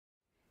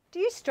Do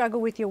you struggle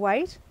with your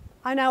weight?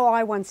 I know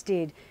I once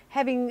did.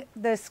 Having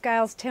the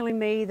scales telling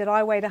me that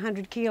I weighed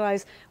 100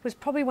 kilos was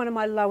probably one of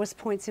my lowest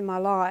points in my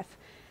life.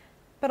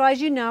 But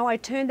as you know, I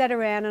turned that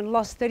around and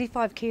lost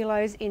 35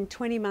 kilos in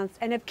 20 months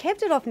and have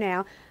kept it off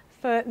now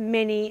for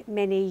many,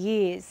 many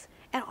years.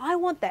 And I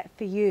want that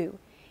for you.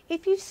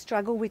 If you've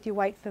struggled with your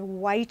weight for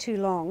way too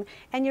long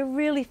and you're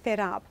really fed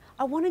up,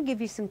 I want to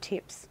give you some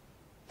tips.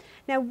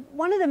 Now,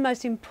 one of the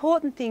most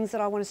important things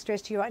that I want to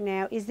stress to you right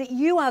now is that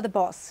you are the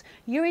boss.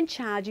 You're in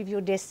charge of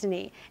your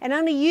destiny, and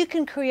only you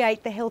can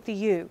create the healthy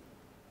you.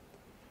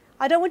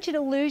 I don't want you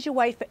to lose your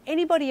weight for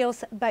anybody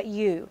else but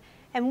you.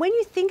 And when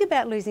you think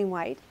about losing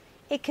weight,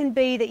 it can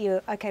be that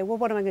you're, okay, well,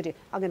 what am I going to do?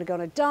 I'm going to go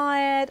on a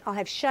diet, I'll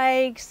have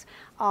shakes,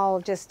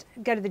 I'll just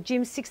go to the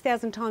gym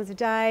 6,000 times a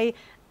day.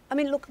 I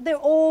mean, look, they're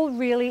all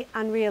really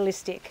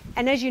unrealistic.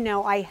 And as you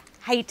know, I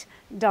hate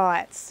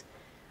diets.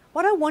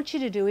 What I want you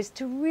to do is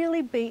to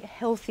really be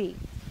healthy.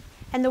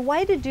 And the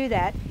way to do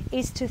that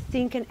is to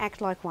think and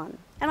act like one.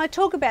 And I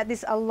talk about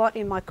this a lot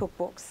in my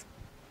cookbooks.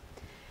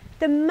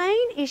 The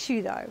main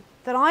issue, though,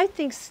 that I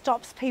think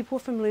stops people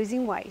from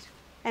losing weight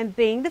and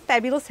being the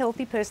fabulous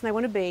healthy person they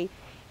want to be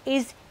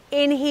is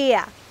in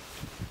here.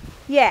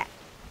 Yeah,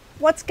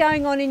 what's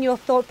going on in your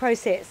thought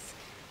process?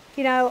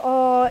 You know,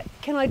 oh,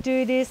 can I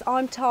do this?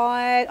 I'm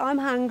tired, I'm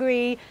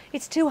hungry,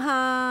 it's too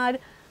hard.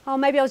 Oh,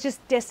 maybe I was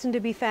just destined to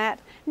be fat.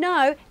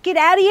 No, get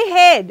out of your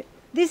head.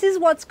 This is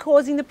what's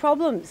causing the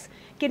problems.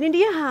 Get into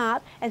your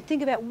heart and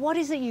think about what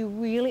is it you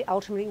really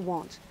ultimately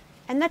want.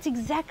 And that's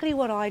exactly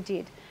what I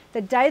did. The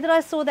day that I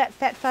saw that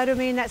fat photo of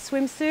me in that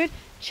swimsuit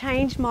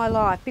changed my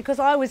life because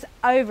I was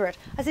over it.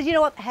 I said, you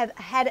know what, I have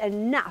had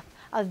enough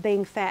of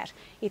being fat.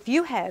 If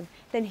you have,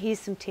 then here's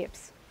some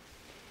tips.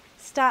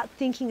 Start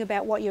thinking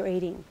about what you're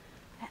eating.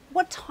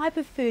 What type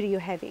of food are you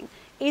having?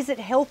 Is it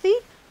healthy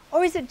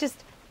or is it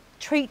just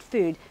treat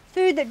food?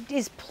 Food that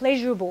is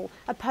pleasurable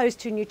opposed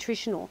to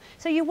nutritional.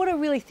 So you want to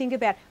really think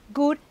about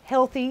good,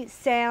 healthy,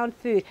 sound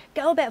food.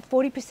 Go about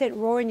 40%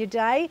 raw in your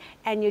day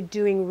and you're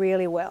doing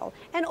really well.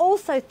 And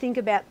also think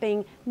about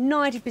being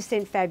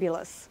 90%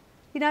 fabulous.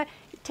 You know,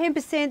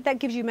 10%, that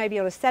gives you maybe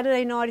on a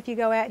Saturday night if you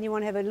go out and you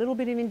want to have a little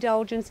bit of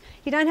indulgence.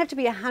 You don't have to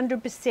be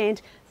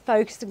 100%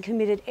 focused and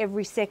committed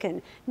every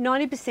second.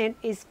 90%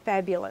 is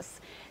fabulous.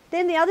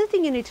 Then the other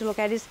thing you need to look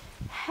at is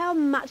how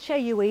much are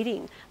you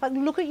eating? Like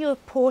look at your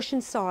portion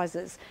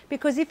sizes,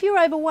 because if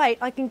you're overweight,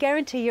 I can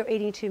guarantee you're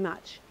eating too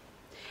much.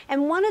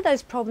 And one of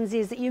those problems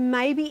is that you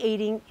may be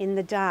eating in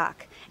the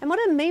dark. And what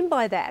I mean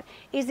by that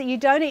is that you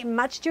don't eat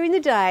much during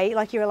the day,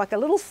 like you're like a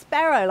little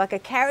sparrow, like a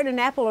carrot, an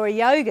apple or a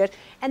yogurt,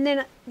 and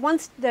then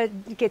once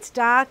it gets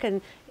dark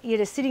and you're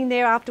just sitting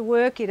there after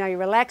work, you know, you're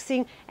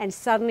relaxing, and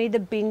suddenly the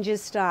binges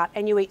start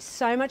and you eat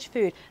so much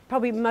food.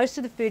 Probably most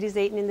of the food is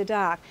eaten in the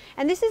dark.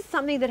 And this is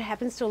something that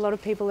happens to a lot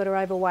of people that are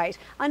overweight.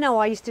 I know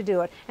I used to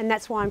do it, and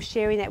that's why I'm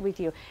sharing that with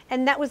you.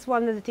 And that was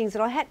one of the things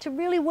that I had to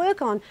really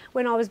work on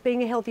when I was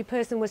being a healthy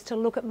person, was to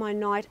look at my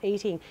night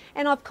eating.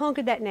 And I've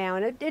conquered that now,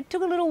 and it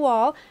took a little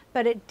while,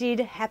 but it did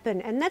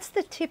happen. And that's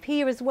the tip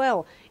here as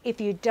well. If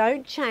you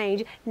don't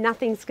change,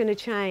 nothing's going to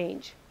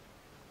change.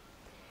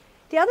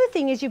 The other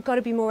thing is you've got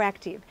to be more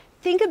active.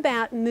 Think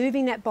about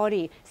moving that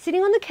body.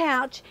 Sitting on the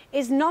couch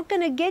is not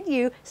going to get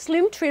you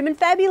slim, trim and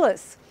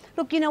fabulous.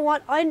 Look, you know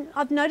what?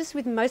 I've noticed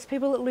with most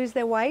people that lose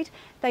their weight,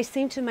 they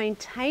seem to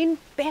maintain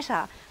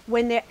better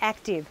when they're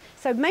active.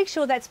 So make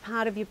sure that's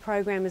part of your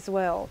program as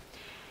well.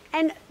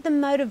 And the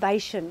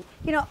motivation.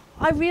 You know,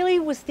 I really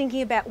was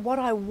thinking about what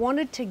I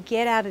wanted to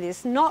get out of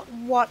this, not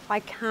what I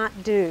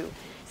can't do.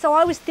 So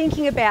I was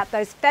thinking about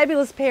those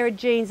fabulous pair of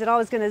jeans that I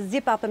was going to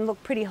zip up and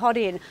look pretty hot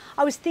in.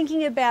 I was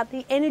thinking about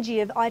the energy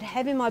I'd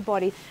have in my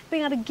body,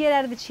 being able to get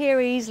out of the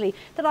chair easily,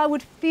 that I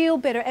would feel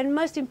better, and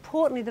most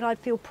importantly, that I'd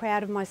feel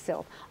proud of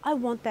myself. I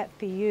want that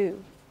for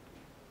you.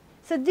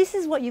 So this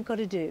is what you've got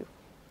to do.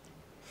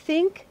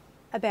 Think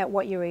about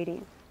what you're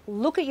eating.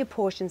 Look at your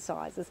portion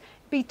sizes.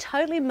 Be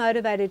totally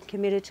motivated and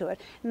committed to it.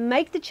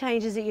 Make the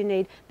changes that you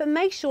need, but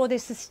make sure they're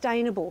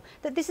sustainable,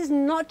 that this is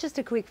not just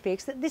a quick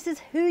fix, that this is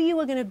who you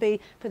are going to be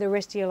for the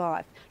rest of your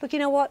life. Look, you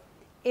know what?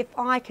 If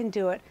I can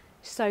do it,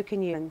 so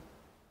can you.